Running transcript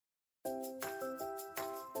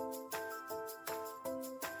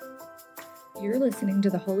You're listening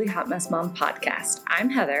to the Holy Hot Mess Mom podcast.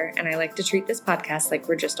 I'm Heather, and I like to treat this podcast like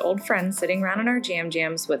we're just old friends sitting around in our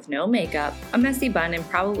jams with no makeup, a messy bun, and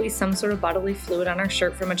probably some sort of bodily fluid on our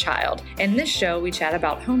shirt from a child. In this show, we chat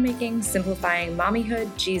about homemaking, simplifying,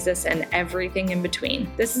 mommyhood, Jesus, and everything in between.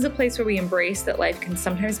 This is a place where we embrace that life can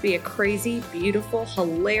sometimes be a crazy, beautiful,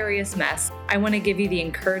 hilarious mess. I want to give you the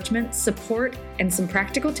encouragement, support, and some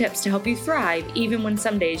practical tips to help you thrive, even when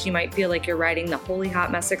some days you might feel like you're riding the Holy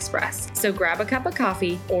Hot Mess Express. So grab a cup of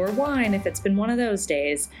coffee or wine if it's been one of those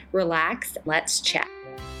days. Relax, let's chat.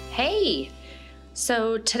 Hey,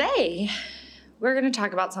 so today we're going to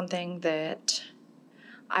talk about something that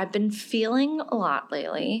I've been feeling a lot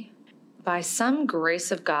lately. By some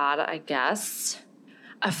grace of God, I guess.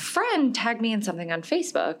 A friend tagged me in something on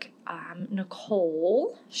Facebook.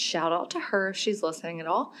 Nicole, shout out to her if she's listening at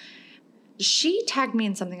all. She tagged me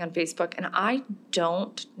in something on Facebook, and I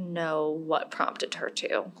don't know what prompted her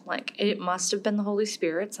to. Like, it must have been the Holy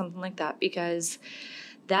Spirit, something like that, because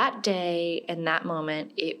that day and that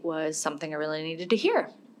moment, it was something I really needed to hear.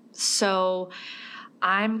 So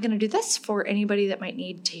I'm going to do this for anybody that might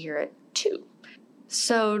need to hear it too.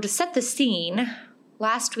 So to set the scene,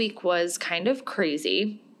 last week was kind of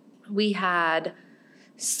crazy. We had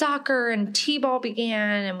soccer and t-ball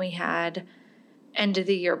began, and we had end of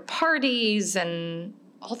the year parties and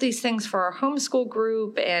all these things for our homeschool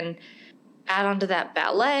group, and add on to that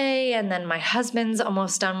ballet. And then my husband's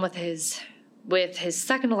almost done with his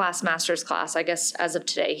second to last master's class. I guess as of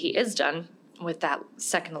today, he is done with that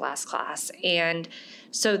second to last class. And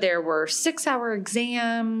so there were 6-hour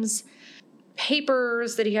exams,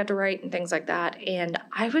 papers that he had to write and things like that. And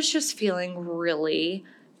I was just feeling really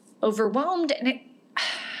overwhelmed. And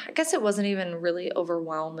I guess it wasn't even really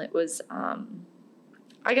overwhelmed. It was,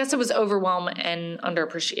 I guess it was overwhelmed and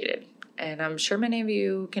underappreciated. And I'm sure many of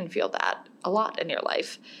you can feel that a lot in your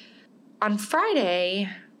life. On Friday,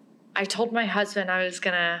 I told my husband I was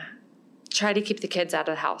going to try to keep the kids out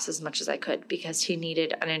of the house as much as I could because he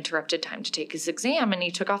needed uninterrupted time to take his exam. And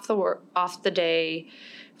he took off the day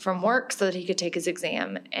from work so that he could take his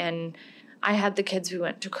exam. And I had the kids, we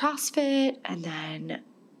went to CrossFit, and then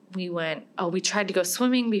we tried to go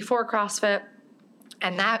swimming before CrossFit.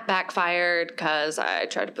 And that backfired because I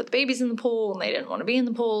tried to put the babies in the pool and they didn't want to be in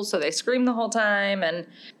the pool, so they screamed the whole time. And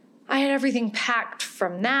I had everything packed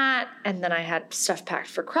from that, and then I had stuff packed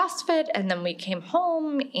for CrossFit, and then we came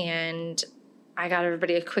home and I got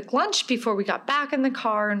everybody a quick lunch before we got back in the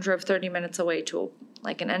car and drove 30 minutes away to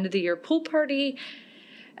like an end of the year pool party.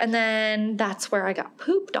 And then that's where I got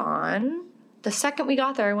pooped on. The second we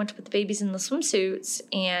got there, I went to put the babies in the swimsuits,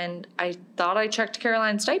 and I thought I checked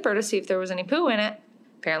Caroline's diaper to see if there was any poo in it.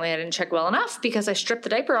 Apparently I didn't check well enough because I stripped the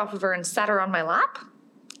diaper off of her and sat her on my lap,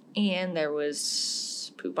 and there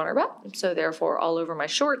was poop on her butt, so therefore all over my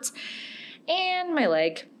shorts and my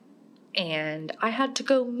leg. And I had to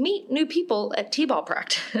go meet new people at t-ball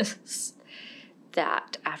practice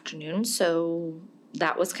that afternoon, so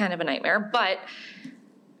that was kind of a nightmare. But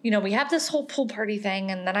we have this whole pool party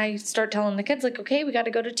thing, and then I start telling the kids, like, okay, we got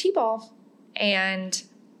to go to t-ball, and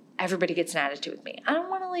everybody gets an attitude with me. I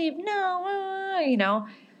don't want to leave. No,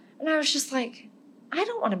 And I was just like, I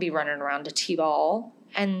don't want to be running around to t-ball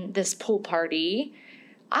and this pool party.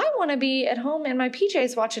 I want to be at home in my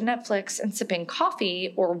PJs watching Netflix and sipping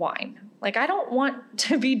coffee or wine. Like, I don't want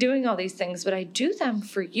to be doing all these things, but I do them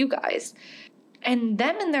for you guys. And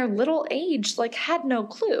them in their little age, like, had no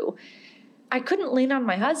clue. I couldn't lean on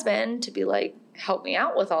my husband to be like, help me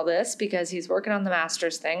out with all this because he's working on the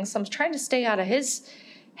master's thing. So I'm trying to stay out of his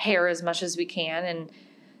hair as much as we can. And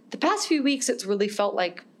the past few weeks, it's really felt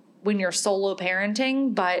like when you're solo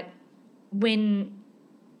parenting, but when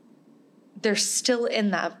they're still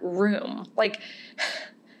in that room, like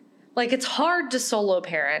it's hard to solo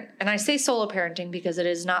parent. And I say solo parenting because it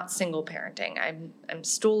is not single parenting. I'm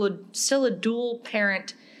still a dual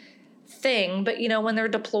parent thing, but when they're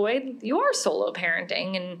deployed, you are solo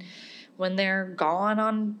parenting, and when they're gone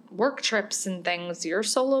on work trips and things, you're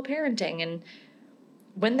solo parenting. And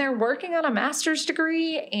when they're working on a master's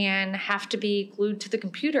degree and have to be glued to the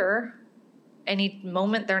computer any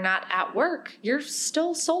moment they're not at work, you're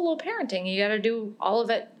still solo parenting. You got to do all of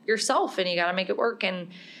it yourself, and you got to make it work. And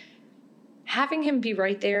having him be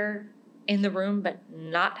right there in the room but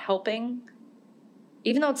not helping,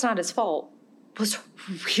 even though it's not his fault, was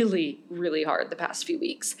really, really hard the past few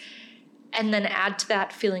weeks. And then add to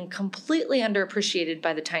that feeling completely underappreciated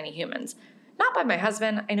by the tiny humans. Not by my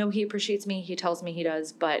husband. I know he appreciates me. He tells me he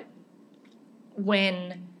does. But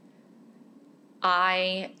when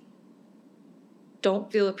I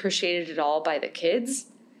don't feel appreciated at all by the kids,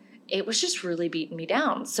 it was just really beating me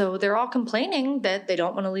down. So they're all complaining that they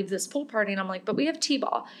don't want to leave this pool party. And I'm like, but we have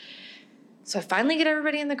T-ball. So I finally get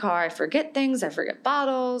everybody in the car. I forget things. I forget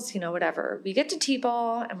bottles, whatever. We get to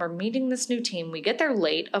T-ball and we're meeting this new team. We get there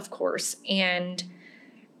late, of course. And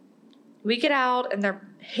we get out and they're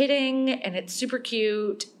hitting and it's super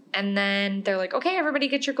cute. And then they're like, okay, everybody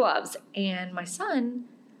get your gloves. And my son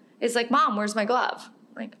is like, Mom, where's my glove?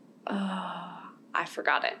 I'm like, oh, I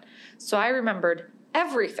forgot it. So I remembered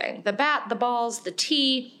everything, the bat, the balls, the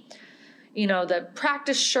tee, the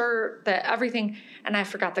practice shirt, the everything. And I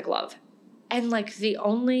forgot the glove. And like the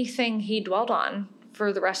only thing he dwelled on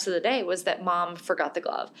for the rest of the day was that Mom forgot the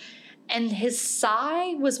glove. And his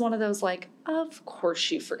sigh was one of those like, of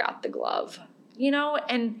course you forgot the glove,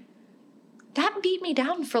 and that beat me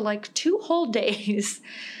down for like 2 whole days.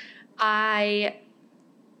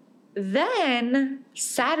 Then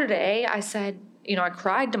Saturday, I said, I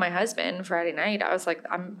cried to my husband Friday night. I was like,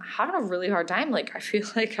 I'm having a really hard time. Like, I feel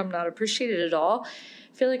like I'm not appreciated at all.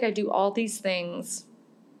 I feel like I do all these things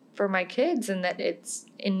for my kids and that it's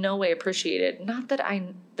in no way appreciated. Not that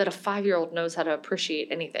that a 5-year-old knows how to appreciate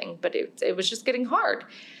anything, but it was just getting hard.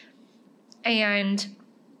 And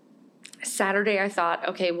Saturday I thought,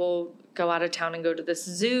 okay, we'll go out of town and go to this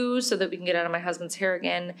zoo so that we can get out of my husband's hair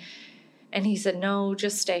again. And he said, no,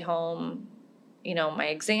 just stay home. My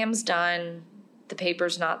exam's done. The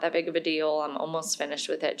paper's not that big of a deal. I'm almost finished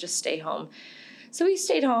with it. Just stay home. So we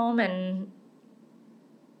stayed home and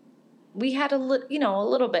we had a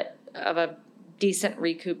little bit of a decent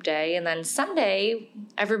recoup day. And then Sunday,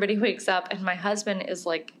 everybody wakes up and my husband is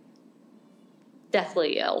like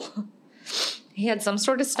deathly ill. He had some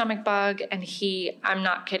sort of stomach bug and I'm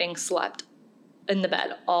not kidding, slept in the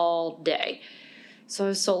bed all day. So I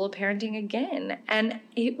was solo parenting again. And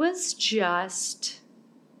it was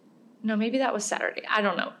maybe that was Saturday. I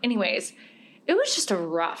don't know. Anyways, it was just a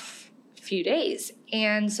rough few days.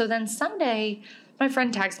 And so then Sunday, my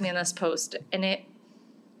friend tags me in this post and it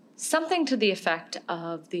something to the effect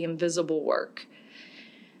of the invisible work.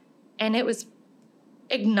 And it was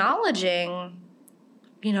acknowledging,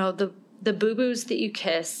 the boo-boos that you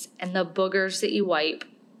kiss and the boogers that you wipe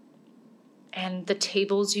and the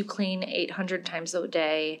tables you clean 800 times a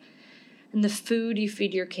day and the food you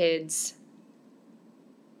feed your kids,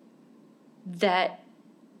 that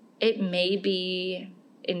it may be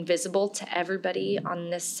invisible to everybody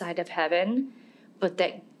on this side of heaven, but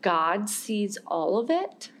that God sees all of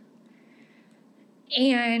it.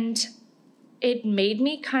 And it made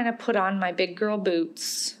me kind of put on my big girl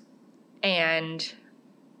boots and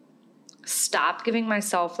stop giving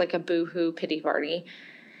myself like a boo-hoo pity party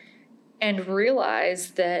and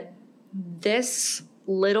realize that this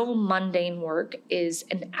little mundane work is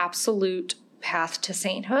an absolute path to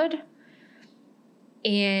sainthood.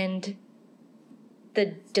 And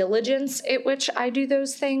the diligence at which I do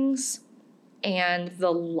those things and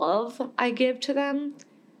the love I give to them,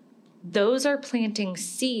 those are planting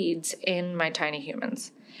seeds in my tiny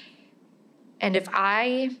humans. And if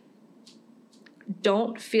I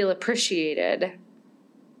don't feel appreciated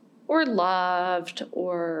or loved,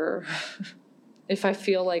 or if I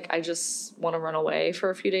feel like I just want to run away for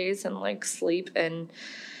a few days and like sleep and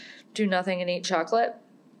do nothing and eat chocolate,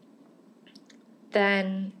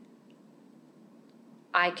 then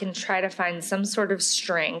I can try to find some sort of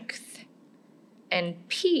strength and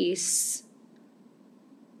peace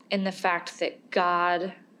in the fact that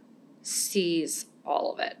God sees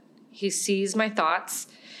all of it. He sees my thoughts.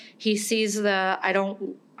 He sees I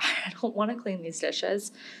don't want to clean these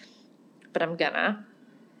dishes, but I'm gonna.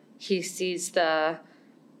 He sees I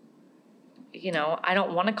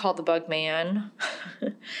don't want to call the bug man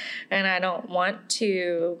and I don't want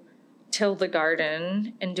to till the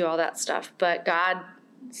garden and do all that stuff, but God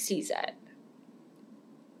sees it.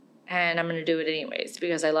 And I'm going to do it anyways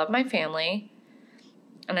because I love my family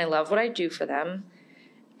and I love what I do for them.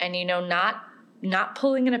 And, not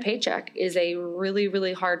pulling in a paycheck is a really,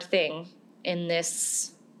 really hard thing in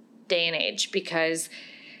this day and age because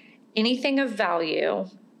anything of value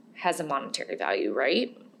has a monetary value,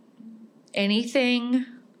 right? Anything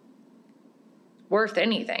worth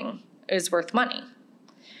anything is worth money.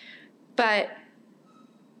 But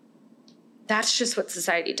that's just what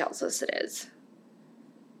society tells us it is.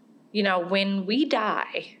 When we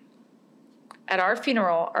die, at our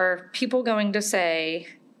funeral, are people going to say,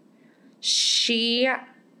 she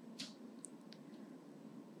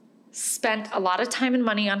spent a lot of time and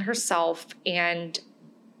money on herself and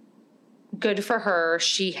good for her,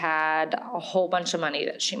 she had a whole bunch of money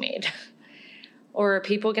that she made? Or are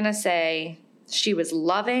people going to say she was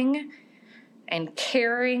loving and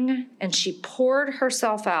caring and she poured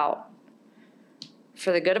herself out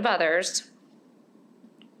for the good of others,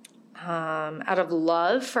 out of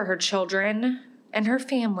love for her children and her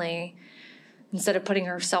family, instead of putting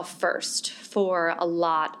herself first for a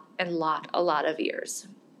lot of years.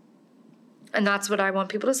 And that's what I want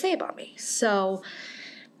people to say about me. So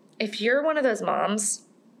if you're one of those moms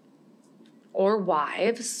or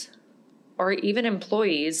wives or even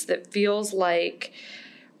employees that feels like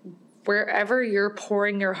wherever you're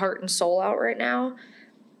pouring your heart and soul out right now,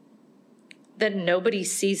 that nobody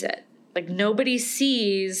sees it. Like, nobody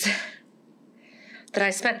sees that I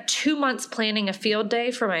spent 2 months planning a field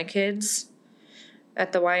day for my kids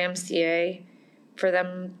at the YMCA for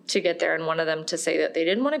them to get there, and one of them to say that they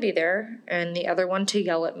didn't want to be there, and the other one to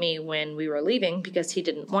yell at me when we were leaving because he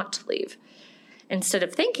didn't want to leave, instead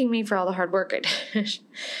of thanking me for all the hard work I did.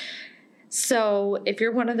 So if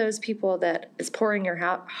you're one of those people that is pouring your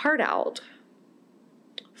heart out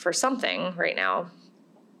for something right now,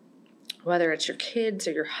 whether it's your kids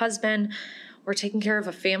or your husband or taking care of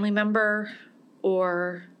a family member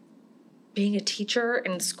or being a teacher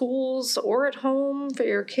in schools or at home for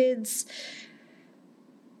your kids,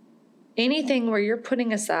 anything where you're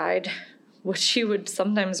putting aside what you would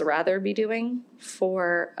sometimes rather be doing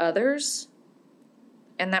for others,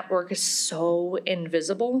 and that work is so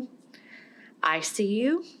invisible, I see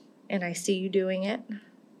you, and I see you doing it,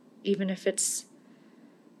 even if it's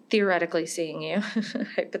theoretically seeing you,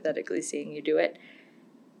 hypothetically seeing you do it.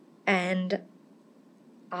 And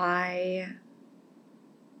I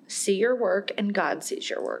see your work, and God sees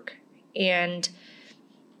your work. And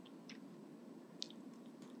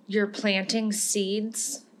you're planting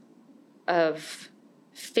seeds of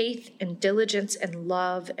faith and diligence and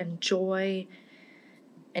love and joy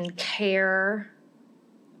and care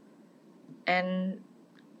and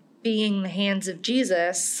being the hands of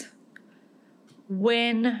Jesus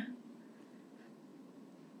when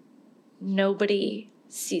nobody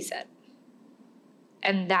sees it.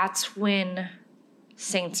 And that's when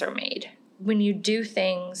saints are made. When you do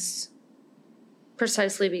things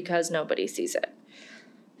precisely because nobody sees it.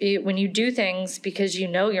 When you do things because you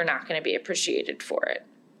know you're not going to be appreciated for it.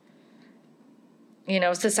 You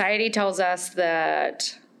know, society tells us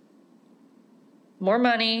that more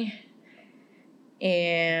money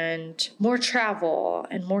and more travel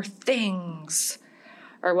and more things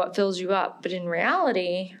are what fills you up. But in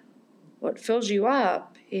reality, what fills you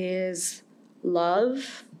up is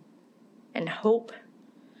love and hope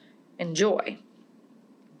and joy.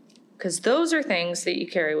 Because those are things that you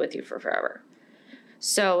carry with you for forever.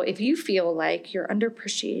 So if you feel like you're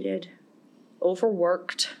underappreciated,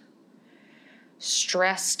 overworked,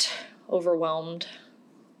 stressed, overwhelmed,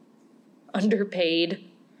 underpaid,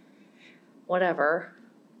 whatever,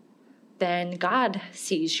 then God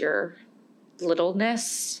sees your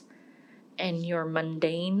littleness and your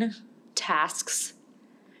mundane tasks,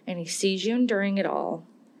 and he sees you enduring it all,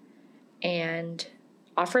 and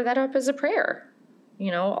offer that up as a prayer. You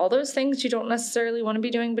know, all those things you don't necessarily want to be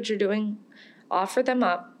doing, but you're doing, offer them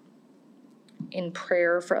up in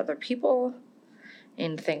prayer for other people,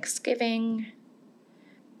 in thanksgiving,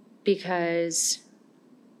 because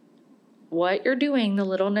what you're doing, the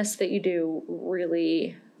littleness that you do,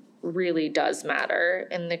 really, really does matter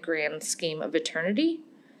in the grand scheme of eternity.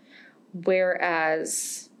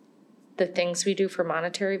 Whereas the things we do for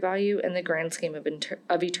monetary value in the grand scheme of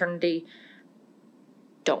eternity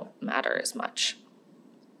don't matter as much.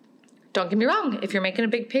 Don't get me wrong. If you're making a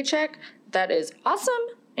big paycheck, that is awesome,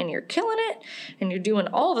 and you're killing it, and you're doing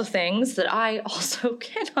all the things that I also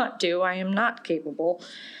cannot do. I am not capable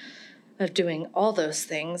of doing all those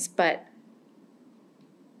things, but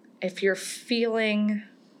if you're feeling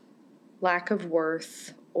lack of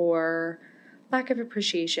worth or lack of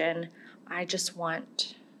appreciation, I just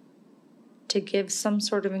want to give some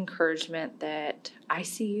sort of encouragement that I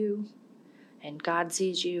see you and God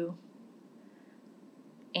sees you,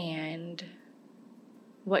 and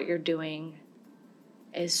what you're doing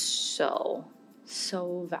is so,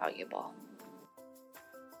 so valuable.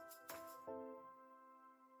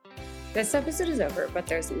 This episode is over, but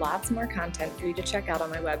there's lots more content for you to check out on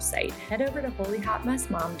my website. Head over to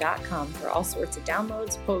holyhotmessmom.com for all sorts of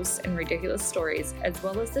downloads, posts, and ridiculous stories, as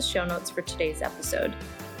well as the show notes for today's episode.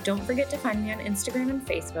 Don't forget to find me on Instagram and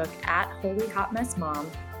Facebook at holyhotmessmom,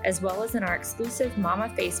 as well as in our exclusive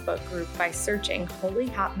Mama Facebook group by searching Holy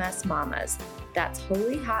Hot Mess Mamas. That's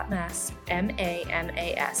Holy Hot Mess,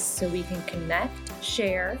 MAMAS, so we can connect,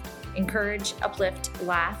 share, encourage, uplift,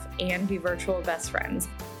 laugh, and be virtual best friends.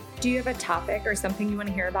 Do you have a topic or something you want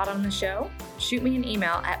to hear about on the show? Shoot me an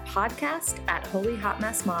email at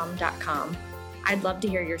podcast@holyhotmessmom.com. I'd love to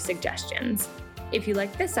hear your suggestions. If you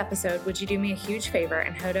like this episode, would you do me a huge favor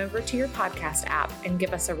and head over to your podcast app and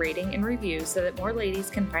give us a rating and review so that more ladies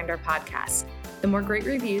can find our podcast? The more great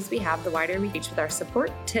reviews we have, the wider we reach with our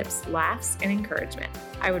support, tips, laughs, and encouragement.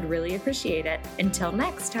 I would really appreciate it. Until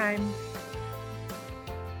next time.